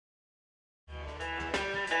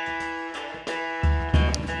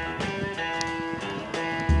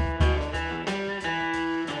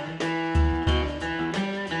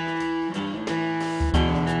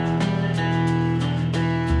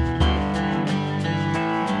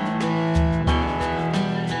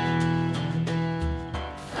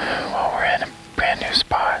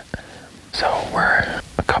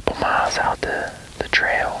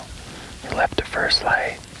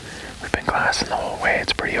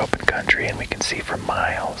open country and we can see for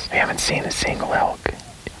miles. We haven't seen a single elk,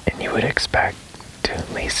 and you would expect to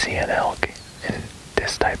at least see an elk in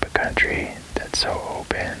this type of country that's so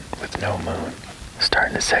open with no moon.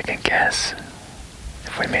 Starting to second guess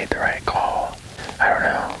if we made the right call. I don't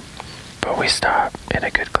know. But we stopped in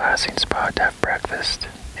a good glassing spot to have breakfast,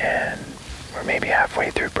 and we're maybe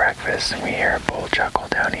halfway through breakfast and we hear a bull chuckle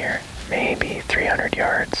down here, maybe 300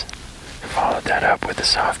 yards. Followed that up with a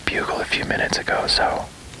soft bugle a few minutes ago, so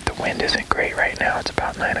the wind isn't great right now. It's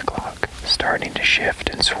about 9 o'clock. Starting to shift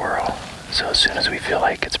and swirl, so as soon as we feel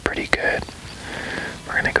like it's pretty good,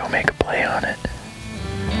 we're gonna go make a play on it.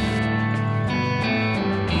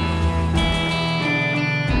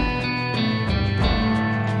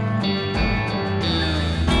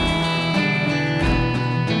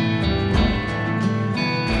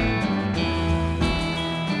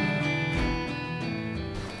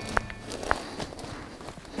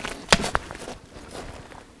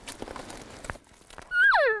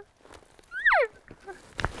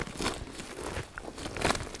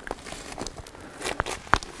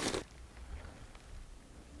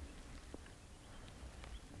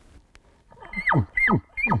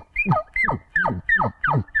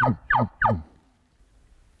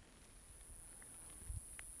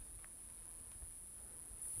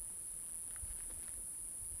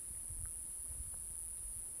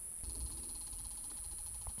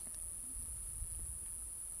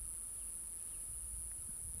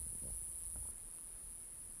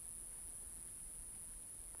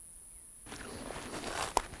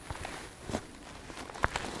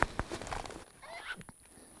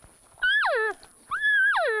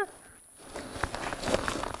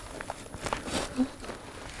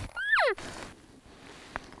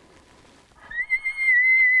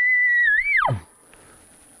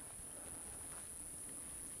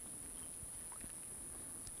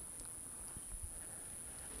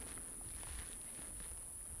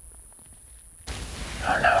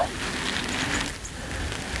 Oh no.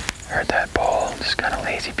 Heard that bull just kind of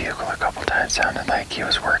lazy bugle a couple times. Sounded like he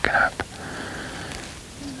was working up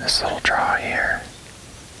this little draw here.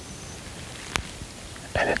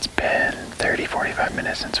 And it's been 30-45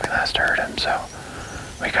 minutes since we last heard him, so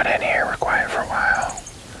we got in here, we're quiet for a while,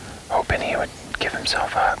 hoping he would give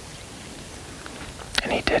himself up.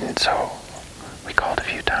 And he didn't, so we called a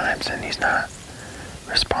few times and he's not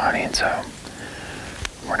responding, so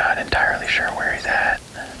we're not entirely sure where he's at.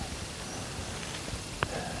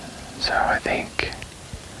 So I think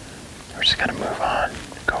we're just gonna move on,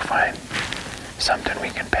 go find something we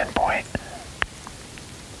can pinpoint.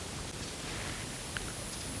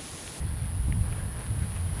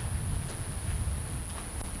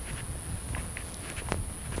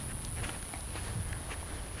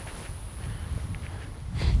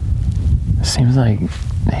 Seems like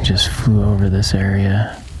they just flew over this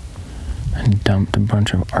area and dumped a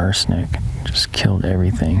bunch of arsenic, just killed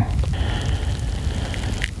everything.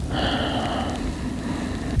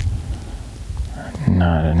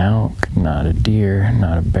 Not an elk, not a deer,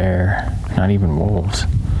 not a bear, not even wolves.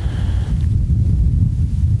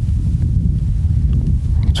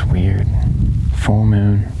 It's weird. Full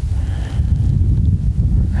moon.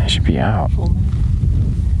 They should be out.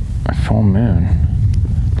 A full moon.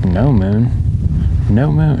 No moon.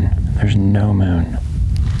 No moon. There's no moon.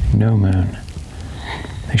 No moon.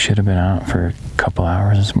 They should have been out for a couple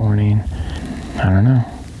hours this morning. I don't know.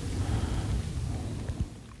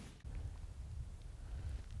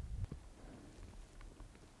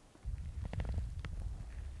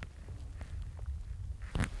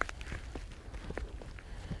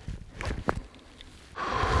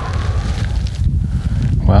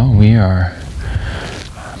 Well, we are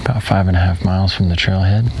about 5.5 miles from the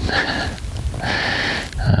trailhead.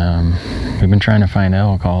 We've been trying to find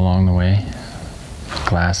elk all along the way.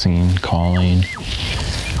 Glassing, calling.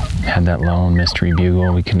 Had that lone mystery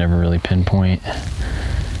bugle we could never really pinpoint.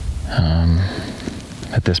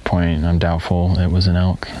 At this point, I'm doubtful it was an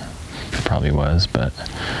elk. It probably was, but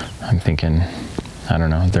I'm thinking, I don't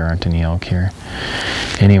know, there aren't any elk here.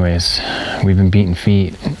 Anyways, we've been beating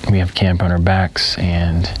feet. We have camp on our backs,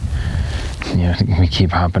 and you know, we keep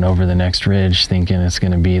hopping over the next ridge thinking it's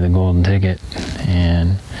going to be the golden ticket,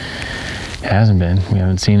 and it hasn't been. We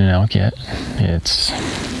haven't seen an elk yet. It's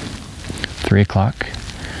 3 o'clock.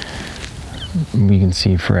 We can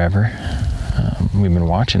see forever. We've been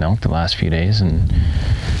watching elk the last few days, and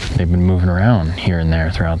they've been moving around here and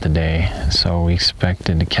there throughout the day, so we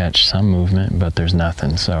expected to catch some movement, but there's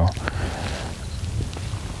nothing. So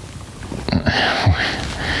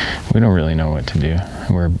we don't really know what to do.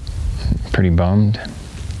 We're pretty bummed.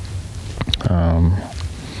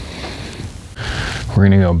 We're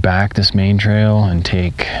gonna go back this main trail and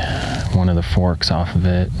take one of the forks off of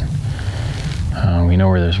it. We know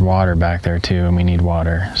where there's water back there too, and we need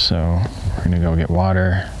water. So we're gonna go get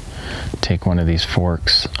water, take one of these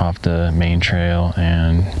forks off the main trail,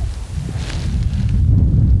 and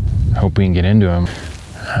hope we can get into them.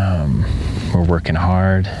 We're working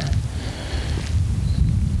hard.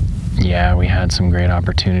 Yeah, we had some great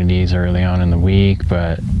opportunities early on in the week,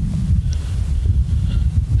 but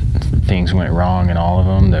things went wrong in all of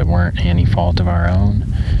them that weren't any fault of our own.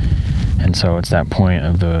 And so it's that point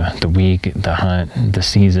of the week, the hunt, the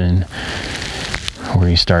season, where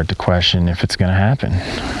you start to question if it's going to happen.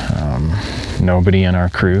 Nobody in our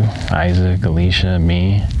crew, Isaac, Alicia,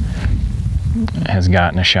 me, has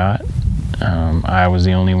gotten a shot. I was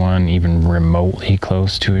the only one even remotely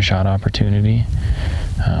close to a shot opportunity.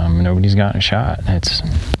 Nobody's gotten a shot. It's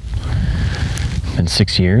been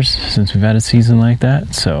 6 years since we've had a season like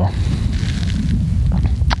that, so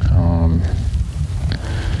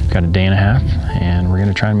got a day and a half, and we're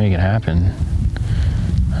gonna try and make it happen.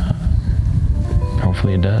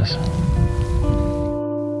 Hopefully it does.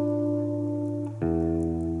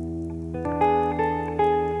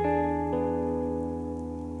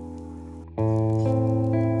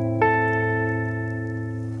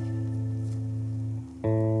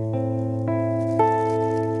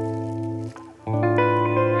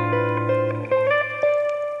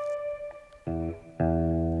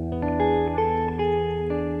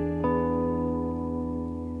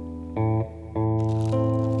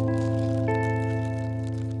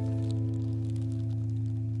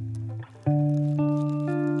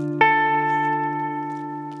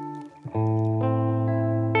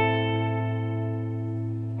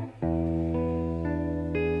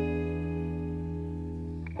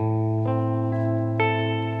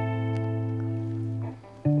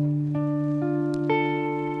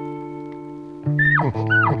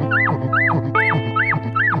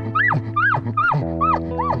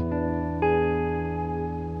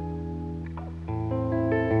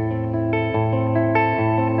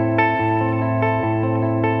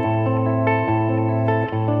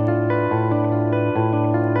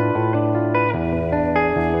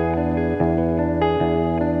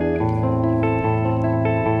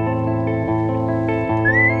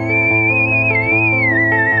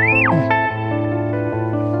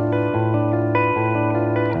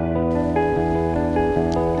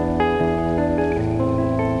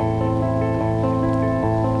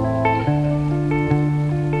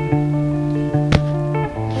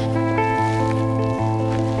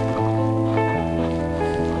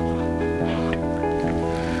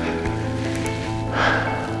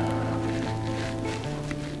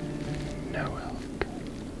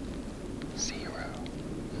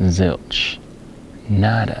 Zilch,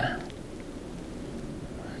 nada,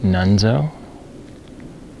 nunzo,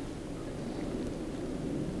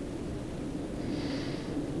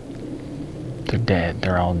 they're dead,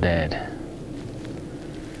 they're all dead.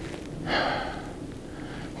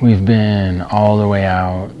 We've been all the way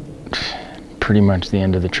out, pretty much the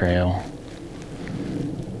end of the trail,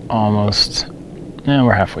 almost,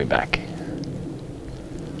 we're halfway back.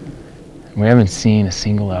 We haven't seen a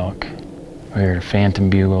single elk. We heard a phantom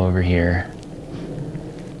bugle over here.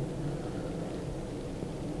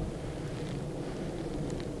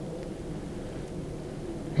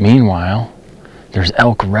 Meanwhile, there's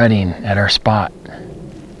elk rutting at our spot.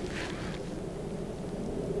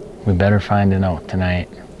 We better find an elk tonight,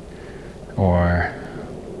 or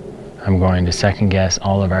I'm going to second guess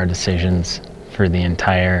all of our decisions for the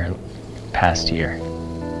entire past year.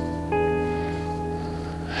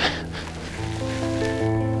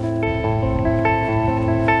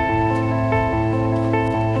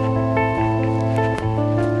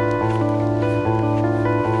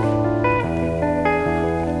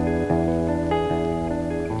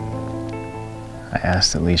 I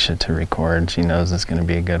asked Alicia to record. She knows it's going to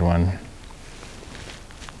be a good one.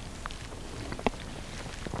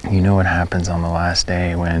 You know what happens on the last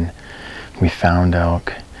day when we found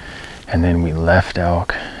elk and then we left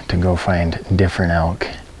elk to go find different elk,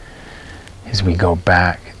 is we go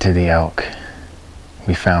back to the elk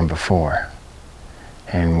we found before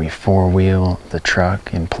and we four-wheel the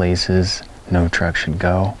truck in places no truck should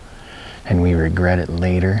go, and we regret it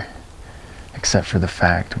later, except for the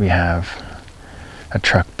fact we have a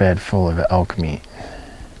truck bed full of elk meat.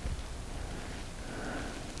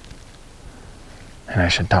 And I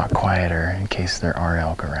should talk quieter in case there are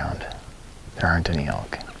elk around. There aren't any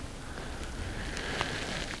elk.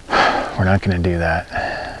 We're not gonna do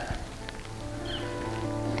that.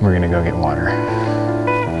 We're gonna go get water.